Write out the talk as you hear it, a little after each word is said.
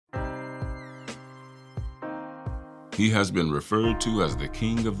He has been referred to as the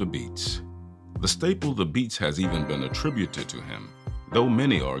king of the beats. The staple The Beats has even been attributed to him, though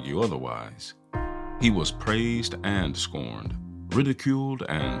many argue otherwise. He was praised and scorned, ridiculed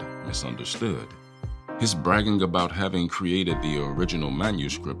and misunderstood. His bragging about having created the original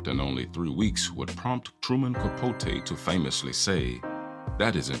manuscript in only 3 weeks would prompt Truman Capote to famously say,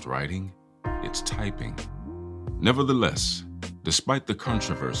 "That isn't writing, it's typing." Nevertheless, despite the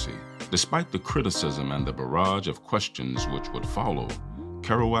controversy, despite the criticism and the barrage of questions which would follow,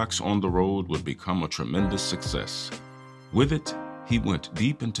 Kerouac's On the Road would become a tremendous success. With it, he went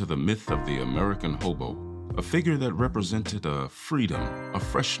deep into the myth of the American hobo, a figure that represented a freedom, a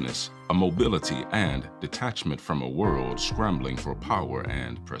freshness, a mobility, and detachment from a world scrambling for power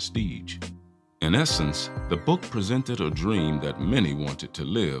and prestige. In essence, the book presented a dream that many wanted to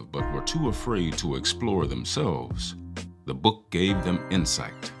live but were too afraid to explore themselves. The book gave them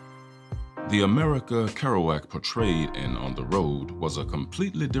insight. The America Kerouac portrayed in On the Road was a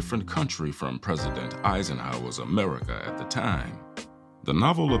completely different country from President Eisenhower's America at the time. The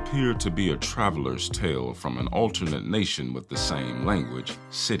novel appeared to be a traveler's tale from an alternate nation with the same language,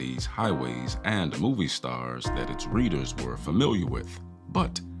 cities, highways, and movie stars that its readers were familiar with,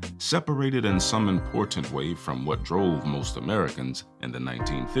 but separated in some important way from what drove most Americans in the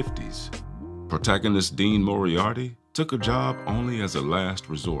 1950s. Protagonist Dean Moriarty took a job only as a last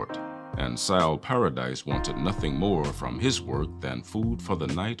resort, and Sal Paradise wanted nothing more from his work than food for the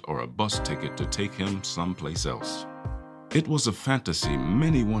night or a bus ticket to take him someplace else. It was a fantasy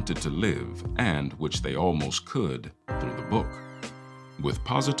many wanted to live, and which they almost could through the book. With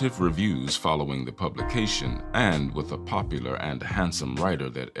positive reviews following the publication, and with a popular and handsome writer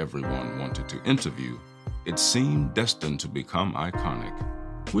that everyone wanted to interview, it seemed destined to become iconic.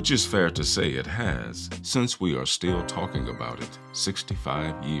 Which is fair to say it has, since we are still talking about it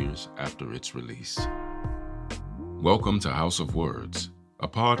 65 years after its release. Welcome to House of Words, a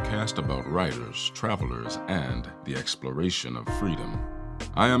podcast about writers, travelers, and the exploration of freedom.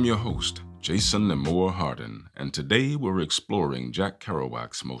 I am your host, Jason Nemore Hardin, and today we're exploring Jack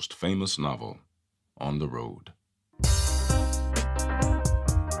Kerouac's most famous novel, On the Road.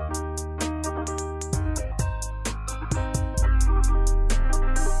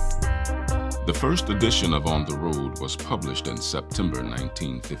 The first edition of On the Road was published in September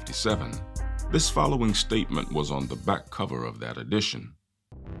 1957. This following statement was on the back cover of that edition.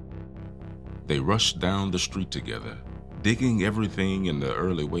 They rushed down the street together, digging everything in the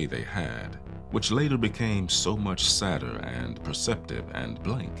early way they had, which later became so much sadder and perceptive and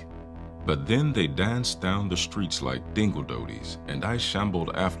blank. But then they danced down the streets like dingle-doties, and I shambled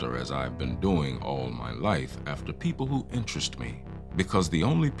after as I've been doing all my life after people who interest me. Because the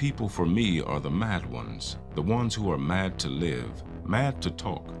only people for me are the mad ones, the ones who are mad to live, mad to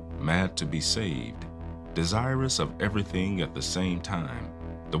talk, mad to be saved, desirous of everything at the same time,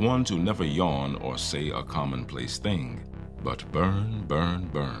 the ones who never yawn or say a commonplace thing, but burn, burn,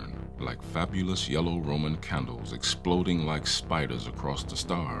 burn, like fabulous yellow Roman candles exploding like spiders across the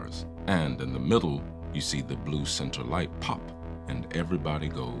stars, and in the middle you see the blue center light pop, and everybody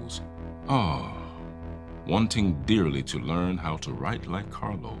goes, "Ah," wanting dearly to learn how to write like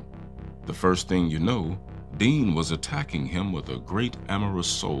Carlo. The first thing you know, Dean was attacking him with a great amorous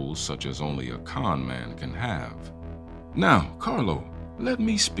soul such as only a con man can have. "Now, Carlo, let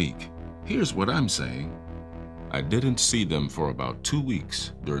me speak. Here's what I'm saying." I didn't see them for about 2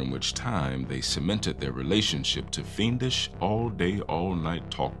 weeks, during which time they cemented their relationship to fiendish, all-day,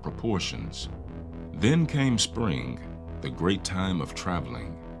 all-night talk proportions. Then came spring, the great time of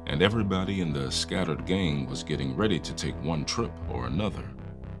traveling, and everybody in the scattered gang was getting ready to take one trip or another.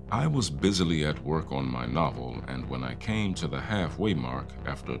 I was busily at work on my novel, and when I came to the halfway mark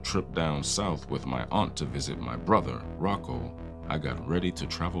after a trip down south with my aunt to visit my brother, Rocco, I got ready to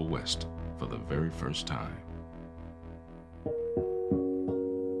travel west for the very first time.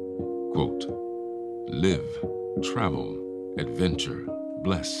 Quote, "Live, travel, adventure,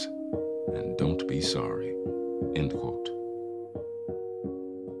 bless, and don't be sorry." End quote.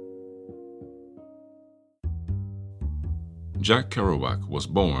 Jack Kerouac was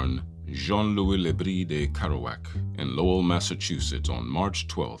born Jean-Louis Lebris de Kerouac in Lowell, Massachusetts on March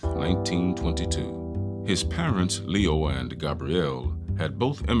 12, 1922. His parents, Leo and Gabrielle, had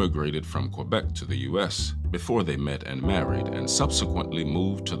both immigrated from Quebec to the U.S. before they met and married, and subsequently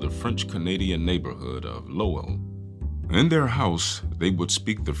moved to the French-Canadian neighborhood of Lowell. In their house, they would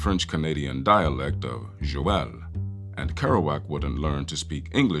speak the French-Canadian dialect of HoW, and Kerouac wouldn't learn to speak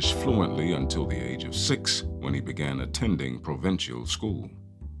English fluently until the age of 6, when he began attending provincial school.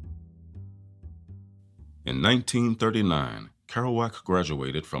 In 1939, Kerouac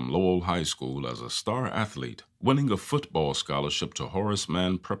graduated from Lowell High School as a star athlete, winning a football scholarship to Horace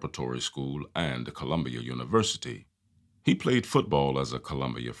Mann Preparatory School and Columbia University. He played football as a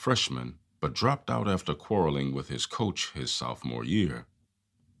Columbia freshman, but dropped out after quarreling with his coach his sophomore year.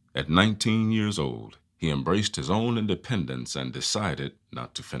 At 19 years old, he embraced his own independence and decided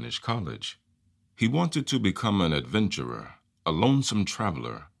not to finish college. He wanted to become an adventurer, a lonesome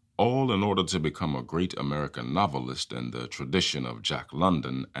traveler, all in order to become a great American novelist in the tradition of Jack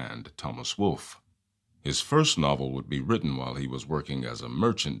London and Thomas Wolfe. His first novel would be written while he was working as a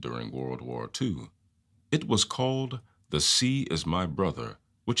merchant during World War II. It was called The Sea is My Brother,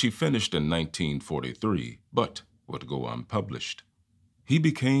 which he finished in 1943, but would go unpublished. He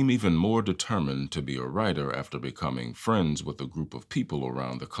became even more determined to be a writer after becoming friends with a group of people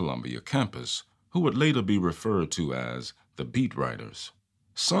around the Columbia campus, who would later be referred to as the Beat Writers,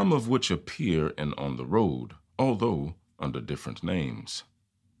 some of which appear in On the Road, although under different names.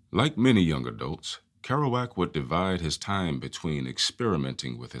 Like many young adults, Kerouac would divide his time between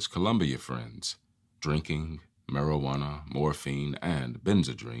experimenting with his Columbia friends, drinking, marijuana, morphine, and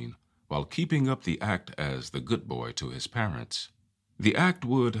benzodrine, while keeping up the act as the good boy to his parents. The act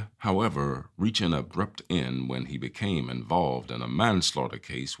would, however, reach an abrupt end when he became involved in a manslaughter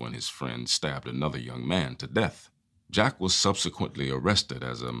case when his friend stabbed another young man to death. Jack was subsequently arrested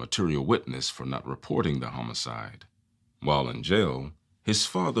as a material witness for not reporting the homicide. While in jail, his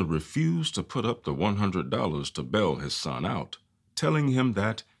father refused to put up the $100 to bail his son out, telling him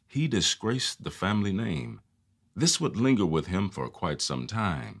that he disgraced the family name. This would linger with him for quite some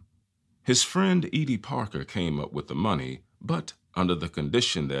time. His friend Edie Parker came up with the money, but under the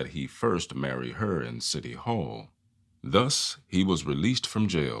condition that he first marry her in City Hall. Thus, he was released from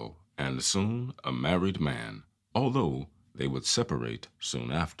jail and soon a married man, although they would separate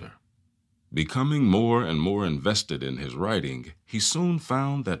soon after. Becoming more and more invested in his writing, he soon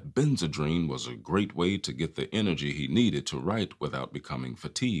found that benzodrine was a great way to get the energy he needed to write without becoming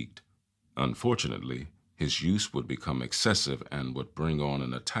fatigued. Unfortunately, his use would become excessive and would bring on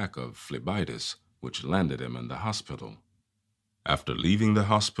an attack of phlebitis, which landed him in the hospital. After leaving the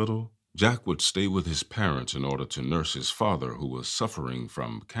hospital, Jack would stay with his parents in order to nurse his father, who was suffering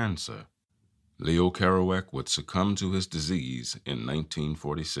from cancer. Leo Kerouac would succumb to his disease in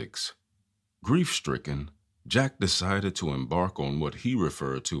 1946. Grief-stricken, Jack decided to embark on what he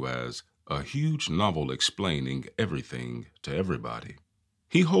referred to as a huge novel explaining everything to everybody.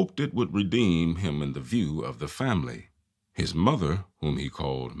 He hoped it would redeem him in the view of the family. His mother, whom he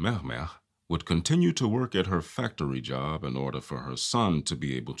called Mermer, would continue to work at her factory job in order for her son to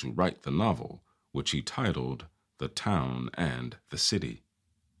be able to write the novel, which he titled The Town and the City.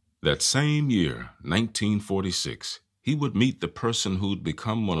 That same year, 1946, he would meet the person who'd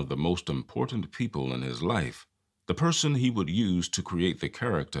become one of the most important people in his life, the person he would use to create the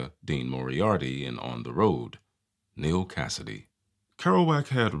character Dean Moriarty in On the Road, Neal Cassady. Kerouac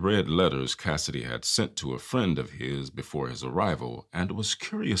had read letters Cassady had sent to a friend of his before his arrival and was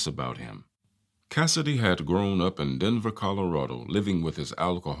curious about him. Cassady had grown up in Denver, Colorado, living with his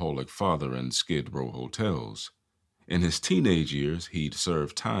alcoholic father in Skid Row hotels. In his teenage years, he'd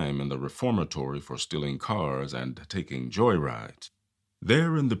served time in the reformatory for stealing cars and taking joyrides.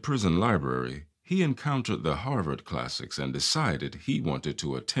 There in the prison library, he encountered the Harvard classics and decided he wanted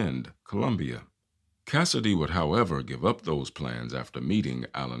to attend Columbia. Cassady would, however, give up those plans after meeting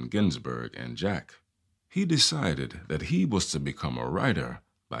Allen Ginsberg and Jack. He decided that he was to become a writer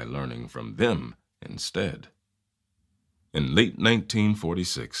by learning from them instead. In late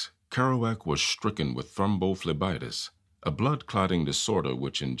 1946, Kerouac was stricken with thrombophlebitis, a blood-clotting disorder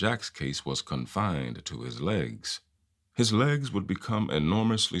which in Jack's case was confined to his legs. His legs would become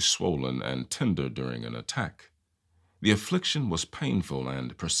enormously swollen and tender during an attack. The affliction was painful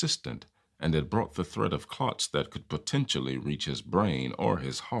and persistent, and it brought the threat of clots that could potentially reach his brain or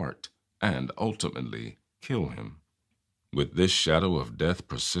his heart and ultimately kill him. With this shadow of death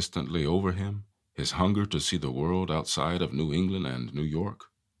persistently over him, his hunger to see the world outside of New England and New York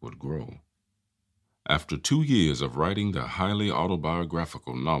would grow. After 2 years of writing the highly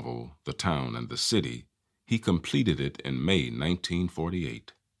autobiographical novel, The Town and the City, he completed it in May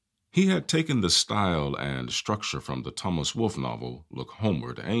 1948. He had taken the style and structure from the Thomas Wolfe novel, Look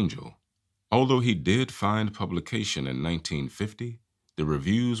Homeward, Angel. Although he did find publication in 1950, the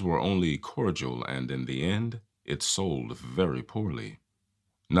reviews were only cordial and in the end, it sold very poorly.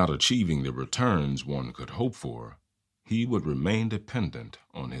 Not achieving the returns one could hope for, he would remain dependent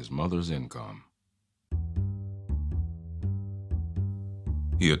on his mother's income.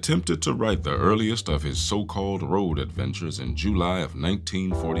 He attempted to write the earliest of his so-called road adventures in July of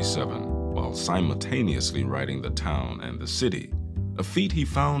 1947, while while simultaneously writing The Town and the City, a feat he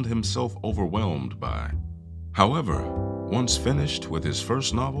found himself overwhelmed by. However, once finished with his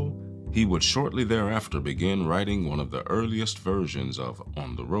first novel, he would shortly thereafter begin writing one of the earliest versions of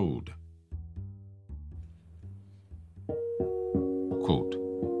On the Road. Quote,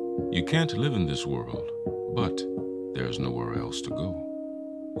 "You can't live in this world, but there's nowhere else to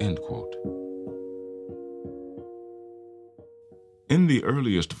go." End quote. In the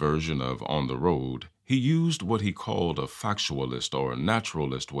earliest version of On the Road, he used what he called a factualist or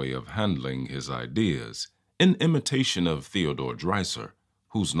naturalist way of handling his ideas, in imitation of Theodore Dreiser,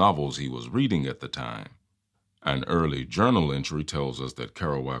 whose novels he was reading at the time. An early journal entry tells us that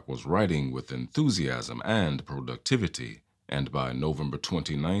Kerouac was writing with enthusiasm and productivity, and by November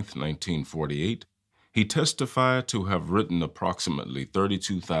 29, 1948, he testified to have written approximately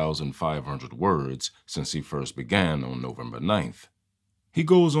 32,500 words since he first began on November 9th. He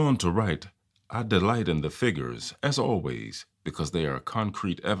goes on to write, "I delight in the figures, as always, because they are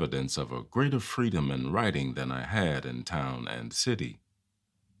concrete evidence of a greater freedom in writing than I had in Town and City."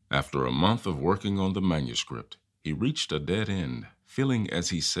 After a month of working on the manuscript, he reached a dead end, feeling, as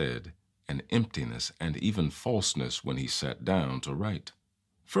he said, an emptiness and even falseness when he sat down to write.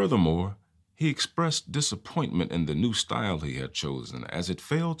 Furthermore, he expressed disappointment in the new style he had chosen, as it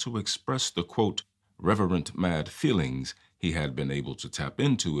failed to express the, quote, "reverent mad feelings" he had been able to tap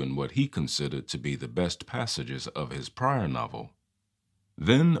into in what he considered to be the best passages of his prior novel.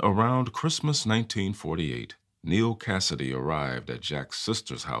 Then, around Christmas 1948, Neal Cassady arrived at Jack's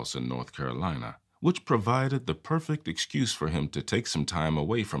sister's house in North Carolina, which provided the perfect excuse for him to take some time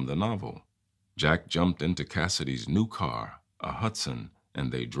away from the novel. Jack jumped into Cassady's new car, a Hudson,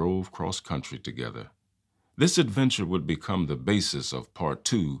 and they drove cross-country together. This adventure would become the basis of Part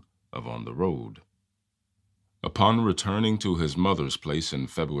 2 of On the Road. Upon returning to his mother's place in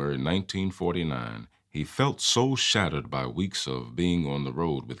February 1949, he felt so shattered by weeks of being on the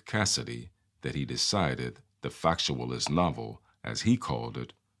road with Cassady that he decided the factualist novel, as he called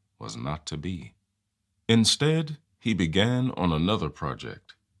it, was not to be. Instead, he began on another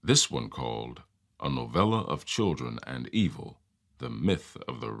project, this one called A Novella of Children and Evil, The Myth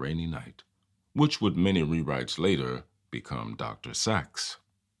of the Rainy Night, which would many rewrites later become Dr. Sachs.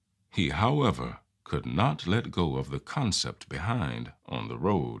 He, however, could not let go of the concept behind On the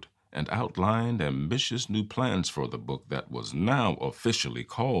Road and outlined ambitious new plans for the book that was now officially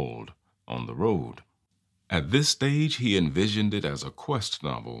called On the Road. At this stage, he envisioned it as a quest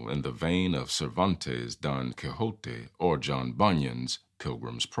novel in the vein of Cervantes' Don Quixote or John Bunyan's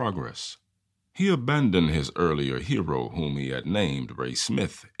Pilgrim's Progress. He abandoned his earlier hero, whom he had named Ray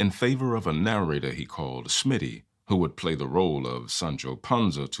Smith, in favor of a narrator he called Smitty, who would play the role of Sancho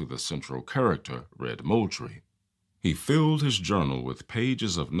Panza to the central character, Red Moultrie. He filled his journal with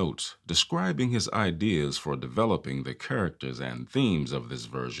pages of notes describing his ideas for developing the characters and themes of this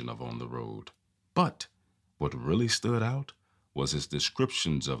version of On the Road. But what really stood out was his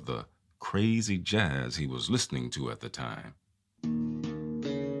descriptions of the crazy jazz he was listening to at the time.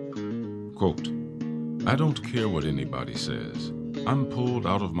 Quote, "I don't care what anybody says. I'm pulled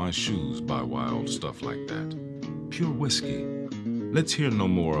out of my shoes by wild stuff like that. Pure whiskey. Let's hear no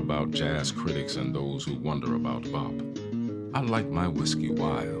more about jazz critics and those who wonder about bop. I like my whiskey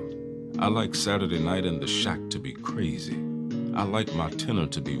wild. I like Saturday night in the shack to be crazy. I like my tenor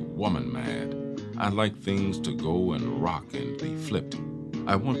to be woman mad. I like things to go and rock and be flipped.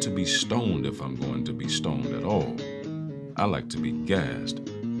 I want to be stoned if I'm going to be stoned at all. I like to be gassed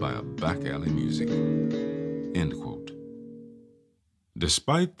by a back alley music." End quote.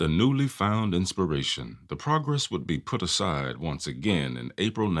 Despite the newly found inspiration, the progress would be put aside once again in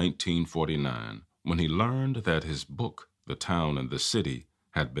April 1949 when he learned that his book, The Town and the City,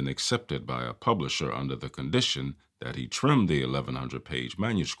 had been accepted by a publisher under the condition that he trim the 1,100-page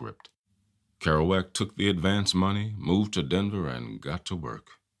manuscript. Kerouac took the advance money, moved to Denver, and got to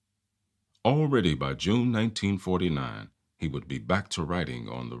work. Already by June 1949, he would be back to writing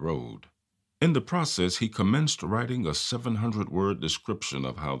On the Road. In the process, he commenced writing a 700-word description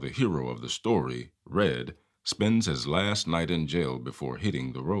of how the hero of the story, Red, spends his last night in jail before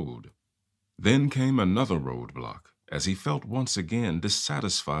hitting the road. Then came another roadblock, as he felt once again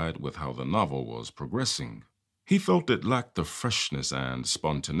dissatisfied with how the novel was progressing. He felt it lacked the freshness and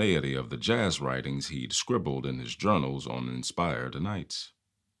spontaneity of the jazz writings he'd scribbled in his journals on inspired nights.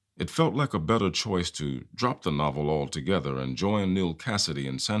 It felt like a better choice to drop the novel altogether and join Neal Cassady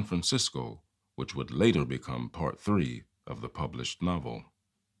in San Francisco, which would later become Part 3 of the published novel.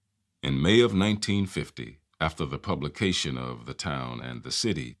 In May of 1950, after the publication of The Town and the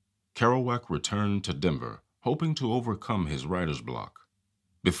City, Kerouac returned to Denver, hoping to overcome his writer's block.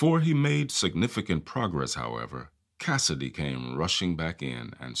 Before he made significant progress, however, Cassidy came rushing back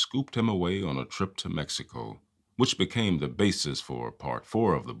in and scooped him away on a trip to Mexico, which became the basis for Part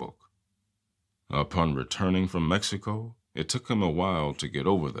 4 of the book. Upon returning from Mexico, it took him a while to get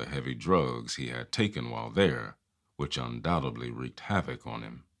over the heavy drugs he had taken while there, which undoubtedly wreaked havoc on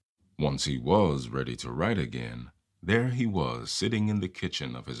him. Once he was ready to write again, there he was sitting in the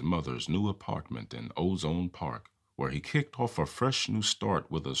kitchen of his mother's new apartment in Ozone Park, where he kicked off a fresh new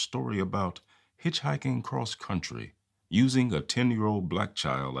start with a story about hitchhiking cross-country, using a 10-year-old black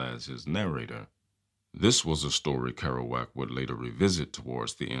child as his narrator. This was a story Kerouac would later revisit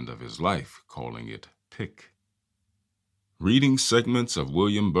towards the end of his life, calling it Pick. Reading segments of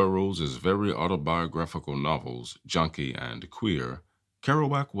William Burroughs' very autobiographical novels, Junkie and Queer,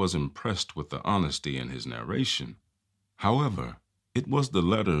 Kerouac was impressed with the honesty in his narration. However, it was the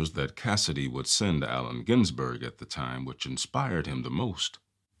letters that Cassidy would send Allen Ginsberg at the time which inspired him the most.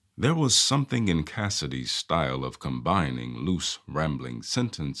 There was something in Cassidy's style of combining loose, rambling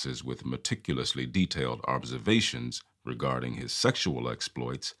sentences with meticulously detailed observations regarding his sexual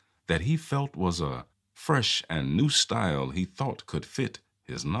exploits that he felt was a fresh and new style he thought could fit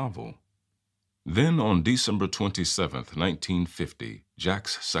his novel. Then on December 27, 1950,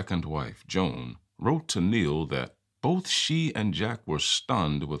 Jack's second wife, Joan, wrote to Neil that both she and Jack were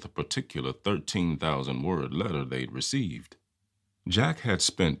stunned with a particular 13,000-word letter they'd received. Jack had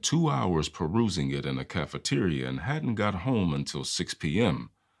spent 2 hours perusing it in a cafeteria and hadn't got home until 6 p.m.,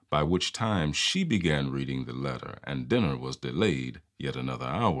 by which time she began reading the letter and dinner was delayed yet another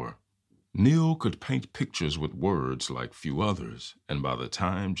hour. Neil could paint pictures with words like few others, and by the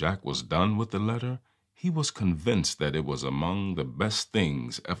time Jack was done with the letter, he was convinced that it was among the best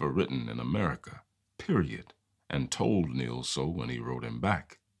things ever written in America, period, and told Neil so when he wrote him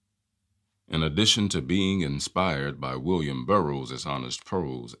back. In addition to being inspired by William Burroughs' honest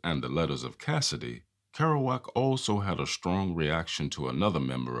prose and the letters of Cassidy, Kerouac also had a strong reaction to another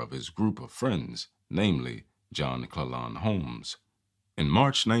member of his group of friends, namely John Cleland Holmes. In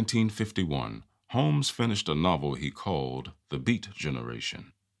March 1951, Holmes finished a novel he called The Beat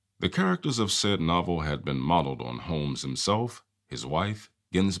Generation. The characters of said novel had been modeled on Holmes himself, his wife,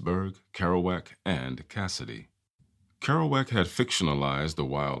 Ginsberg, Kerouac, and Cassidy. Kerouac had fictionalized the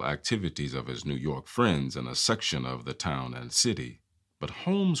wild activities of his New York friends in a section of The Town and City, but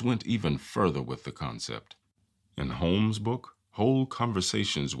Holmes went even further with the concept. In Holmes' book, whole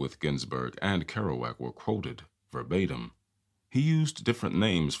conversations with Ginsberg and Kerouac were quoted verbatim. He used different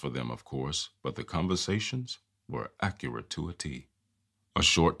names for them, of course, but the conversations were accurate to a T. A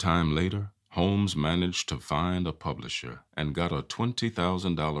short time later, Holmes managed to find a publisher and got a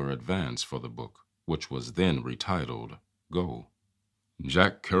 $20,000 advance for the book, which was then retitled Go.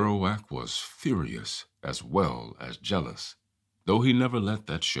 Jack Kerouac was furious as well as jealous, though he never let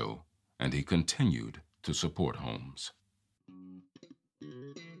that show, and he continued to support Holmes.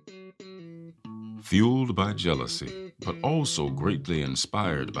 Fueled by jealousy, but also greatly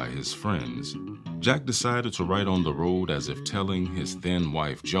inspired by his friends, Jack decided to write on the road as if telling his then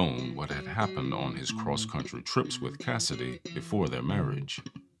wife Joan what had happened on his cross-country trips with Cassidy before their marriage.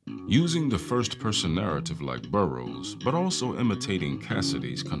 Using the first-person narrative like Burroughs, but also imitating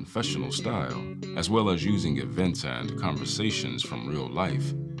Cassidy's confessional style, as well as using events and conversations from real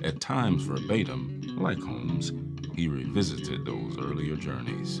life, at times verbatim, like Holmes, he revisited those earlier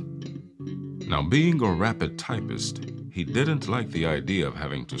journeys. Now, being a rapid typist, he didn't like the idea of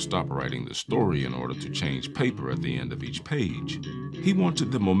having to stop writing the story in order to change paper at the end of each page. He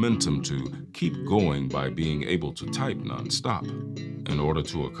wanted the momentum to keep going by being able to type nonstop. In order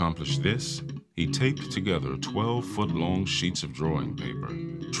to accomplish this, he taped together 12-foot-long sheets of drawing paper,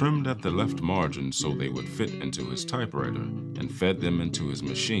 trimmed at the left margin so they would fit into his typewriter, and fed them into his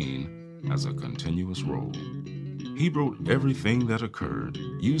machine as a continuous roll. He wrote everything that occurred,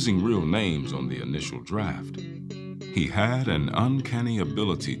 using real names on the initial draft. He had an uncanny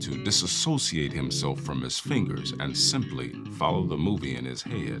ability to disassociate himself from his fingers and simply follow the movie in his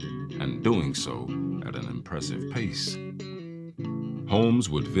head, and doing so at an impressive pace. Holmes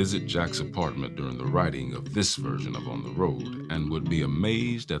would visit Jack's apartment during the writing of this version of On the Road and would be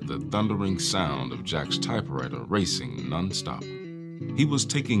amazed at the thundering sound of Jack's typewriter racing nonstop. He was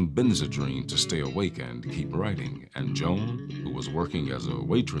taking Benzedrine to stay awake and keep writing, and Joan, who was working as a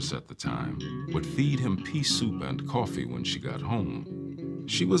waitress at the time, would feed him pea soup and coffee when she got home.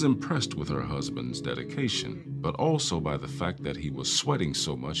 She was impressed with her husband's dedication, but also by the fact that he was sweating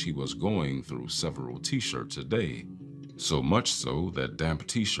so much he was going through several t-shirts a day. So much so that damp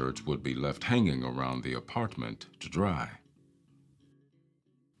t-shirts would be left hanging around the apartment to dry.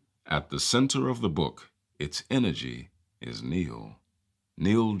 At the center of the book, its energy, is Neil.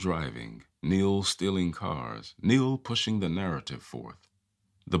 Neil driving, Neil stealing cars, Neil pushing the narrative forth.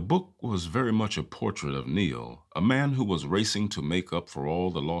 The book was very much a portrait of Neil, a man who was racing to make up for all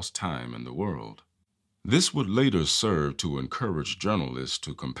the lost time in the world. This would later serve to encourage journalists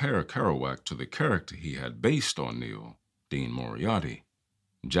to compare Kerouac to the character he had based on Neil, Dean Moriarty.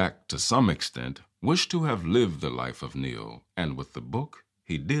 Jack, to some extent, wished to have lived the life of Neil, and with the book,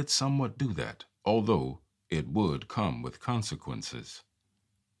 he did somewhat do that, although it would come with consequences.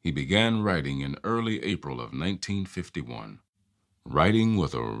 He began writing in early April of 1951. Writing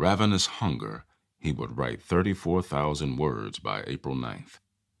with a ravenous hunger, he would write 34,000 words by April 9th.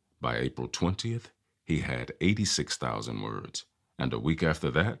 By April 20th, he had 86,000 words, and a week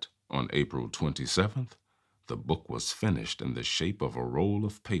after that, on April 27th, the book was finished in the shape of a roll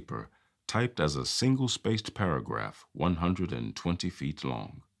of paper, typed as a single-spaced paragraph 120 feet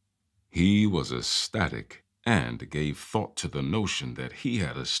long. He was ecstatic and gave thought to the notion that he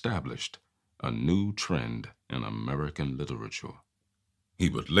had established a new trend in American literature. He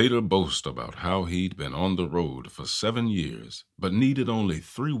would later boast about how he'd been on the road for 7 years, but needed only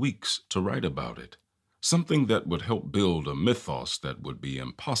 3 weeks to write about it, something that would help build a mythos that would be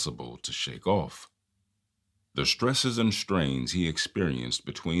impossible to shake off. The stresses and strains he experienced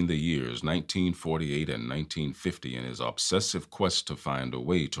between the years 1948 and 1950 in his obsessive quest to find a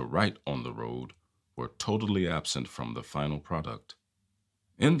way to write on the road were totally absent from the final product.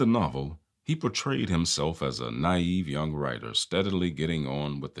 In the novel, he portrayed himself as a naive young writer steadily getting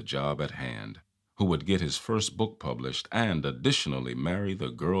on with the job at hand, who would get his first book published and additionally marry the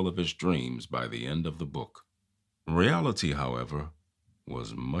girl of his dreams by the end of the book. Reality, however,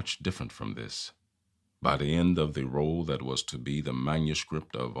 was much different from this. By the end of the role that was to be the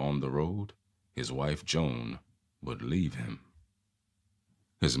manuscript of On the Road, his wife Joan would leave him.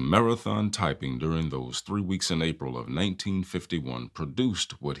 His marathon typing during those 3 weeks in April of 1951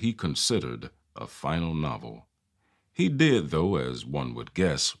 produced what he considered a final novel. He did, though, as one would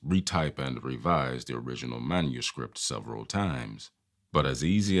guess, retype and revise the original manuscript several times. But as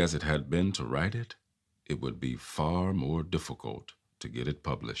easy as it had been to write it, it would be far more difficult to get it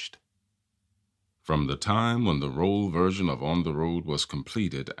published. From the time when the roll version of On the Road was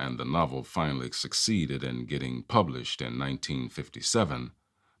completed and the novel finally succeeded in getting published in 1957,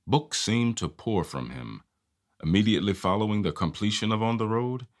 books seemed to pour from him. Immediately following the completion of On the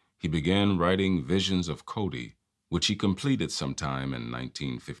Road, he began writing Visions of Cody, which he completed sometime in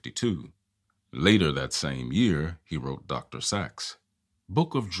 1952. Later that same year, he wrote Dr. Sax.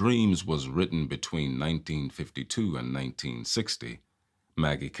 Book of Dreams was written between 1952 and 1960,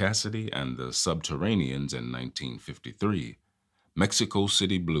 Maggie Cassidy and the Subterraneans in 1953, Mexico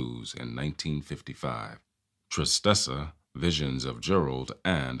City Blues in 1955, Tristessa, Visions of Gerald,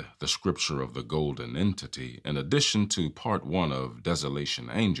 and The Scripture of the Golden Entity, in addition to Part 1 of Desolation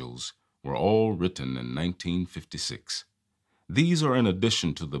Angels, were all written in 1956. These are in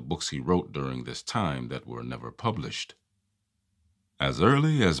addition to the books he wrote during this time that were never published. As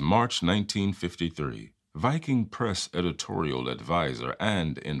early as March 1953, Viking Press editorial advisor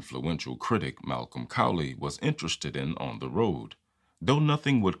and influential critic Malcolm Cowley was interested in On the Road, though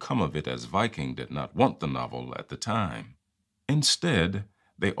nothing would come of it as Viking did not want the novel at the time. Instead,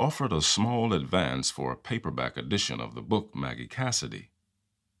 they offered a small advance for a paperback edition of the book Maggie Cassidy.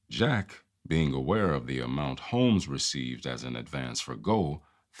 Jack, being aware of the amount Holmes received as an advance for Go,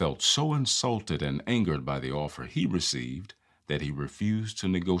 felt so insulted and angered by the offer he received that he refused to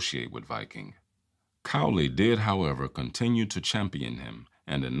negotiate with Viking. Cowley did, however, continue to champion him,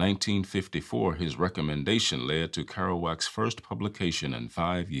 and in 1954 his recommendation led to Kerouac's first publication in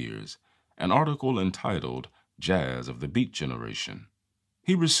 5 years, an article entitled Jazz of the Beat Generation.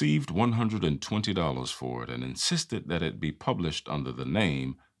 He received $120 for it and insisted that it be published under the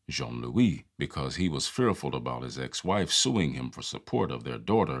name Jean-Louis because he was fearful about his ex-wife suing him for support of their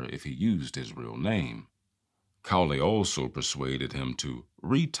daughter if he used his real name. Cowley also persuaded him to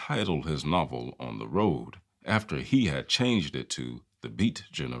retitle his novel On the Road after he had changed it to The Beat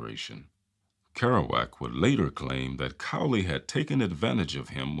Generation. Kerouac would later claim that Cowley had taken advantage of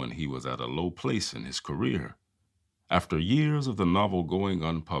him when he was at a low place in his career. After years of the novel going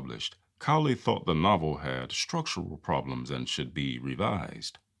unpublished, Cowley thought the novel had structural problems and should be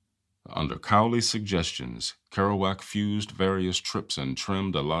revised. Under Cowley's suggestions, Kerouac fused various trips and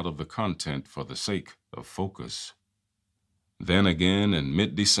trimmed a lot of the content for the sake of focus. Then again, in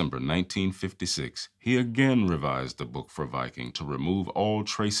mid-December 1956, he again revised the book for Viking to remove all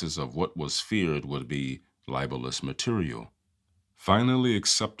traces of what was feared would be libelous material. Finally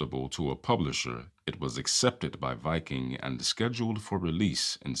acceptable to a publisher, it was accepted by Viking and scheduled for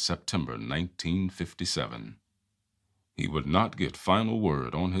release in September 1957. He would not get final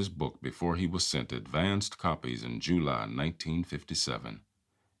word on his book before he was sent advanced copies in July 1957.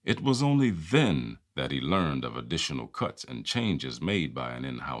 It was only then that he learned of additional cuts and changes made by an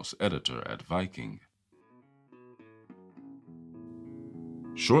in-house editor at Viking.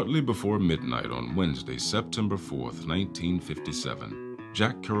 Shortly before midnight on Wednesday, September 4th, 1957,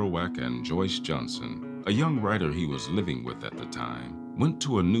 Jack Kerouac and Joyce Johnson, a young writer he was living with at the time, went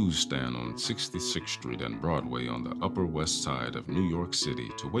to a newsstand on 66th Street and Broadway on the Upper West Side of New York City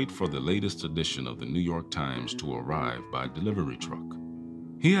to wait for the latest edition of the New York Times to arrive by delivery truck.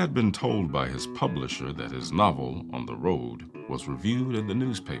 He had been told by his publisher that his novel, On the Road, was reviewed in the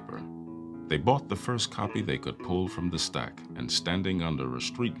newspaper. They bought the first copy they could pull from the stack, and standing under a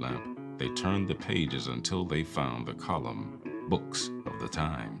street lamp, they turned the pages until they found the column, Books of the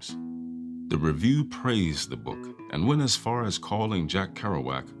Times. The review praised the book and went as far as calling Jack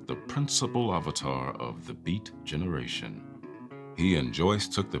Kerouac the principal avatar of the Beat generation. He and Joyce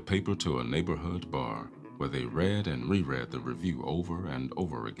took the paper to a neighborhood bar where they read and reread the review over and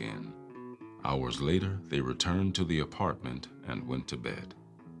over again. Hours later, they returned to the apartment and went to bed.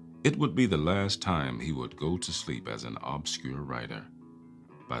 It would be the last time he would go to sleep as an obscure writer.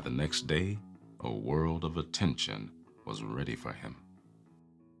 By the next day, a world of attention was ready for him.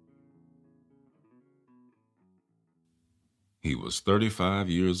 He was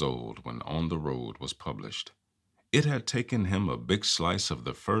 35 years old when On the Road was published. It had taken him a big slice of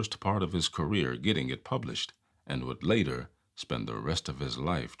the first part of his career getting it published, and would later spend the rest of his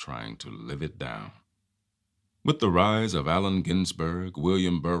life trying to live it down. With the rise of Allen Ginsberg,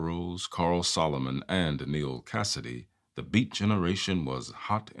 William Burroughs, Carl Solomon, and Neil Cassady, the Beat generation was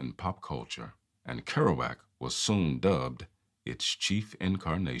hot in pop culture, and Kerouac was soon dubbed its chief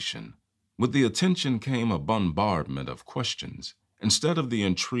incarnation. With the attention came a bombardment of questions. Instead of the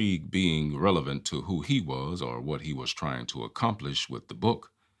intrigue being relevant to who he was or what he was trying to accomplish with the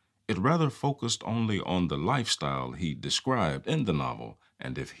book, it rather focused only on the lifestyle he described in the novel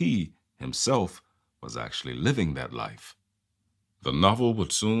and if he, himself, was actually living that life. The novel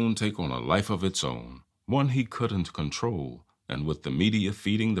would soon take on a life of its own, one he couldn't control, and with the media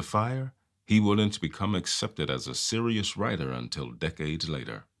feeding the fire, he wouldn't become accepted as a serious writer until decades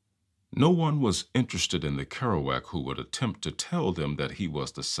later. No one was interested in the Kerouac who would attempt to tell them that he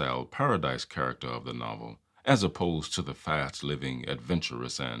was the Sal Paradise character of the novel, as opposed to the fast-living,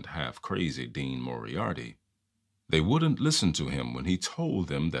 adventurous, and half-crazy Dean Moriarty. They wouldn't listen to him when he told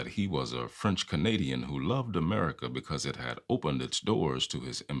them that he was a French-Canadian who loved America because it had opened its doors to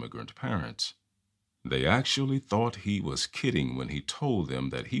his immigrant parents. They actually thought he was kidding when he told them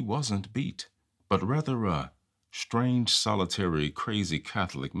that he wasn't Beat, but rather a strange, solitary, crazy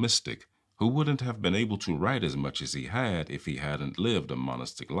Catholic mystic who wouldn't have been able to write as much as he had if he hadn't lived a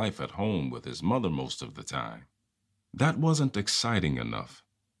monastic life at home with his mother most of the time. That wasn't exciting enough.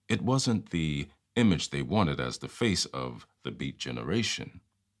 It wasn't the image they wanted as the face of the Beat generation.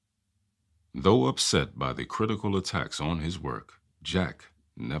 Though upset by the critical attacks on his work, Jack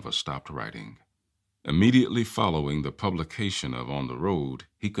never stopped writing. Immediately following the publication of On the Road,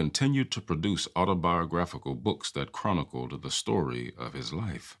 he continued to produce autobiographical books that chronicled the story of his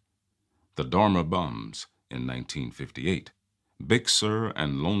life. The Dharma Bums in 1958, Big Sur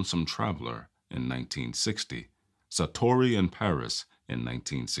and Lonesome Traveler in 1960, Satori in Paris in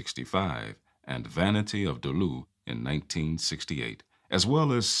 1965, and Vanity of Duluth in 1968, as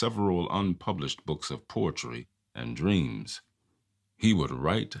well as several unpublished books of poetry and dreams. He would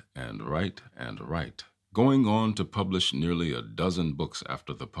write and write and write, going on to publish nearly a dozen books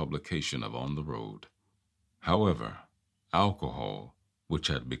after the publication of On the Road. However, alcohol, which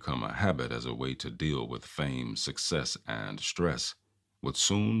had become a habit as a way to deal with fame, success, and stress, would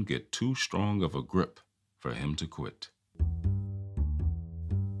soon get too strong of a grip for him to quit.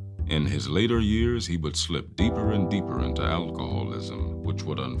 In his later years, he would slip deeper and deeper into alcoholism, which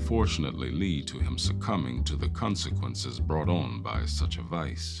would unfortunately lead to him succumbing to the consequences brought on by such a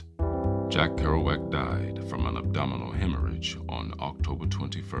vice. Jack Kerouac died from an abdominal hemorrhage on October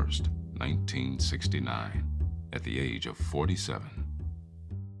 21st, 1969, at the age of 47.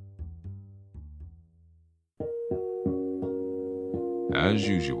 As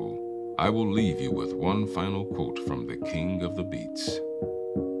usual, I will leave you with one final quote from the King of the Beats.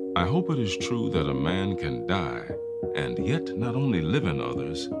 I hope it is true that a man can die and yet not only live in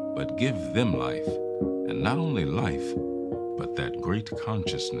others, but give them life, and not only life, but that great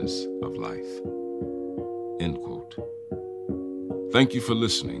consciousness of life. End quote. Thank you for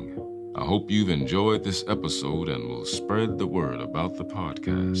listening. I hope you've enjoyed this episode and will spread the word about the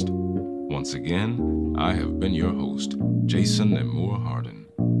podcast. Once again, I have been your host, Jason Nemore Hardin.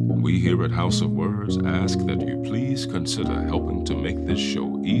 We here at House of Words ask that you please consider helping to make this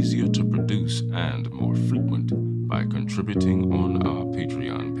show easier to produce and more frequent by contributing on our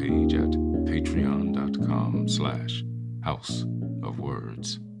Patreon page at patreon.com/House of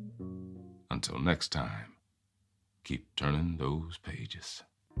Words. Until next time, keep turning those pages.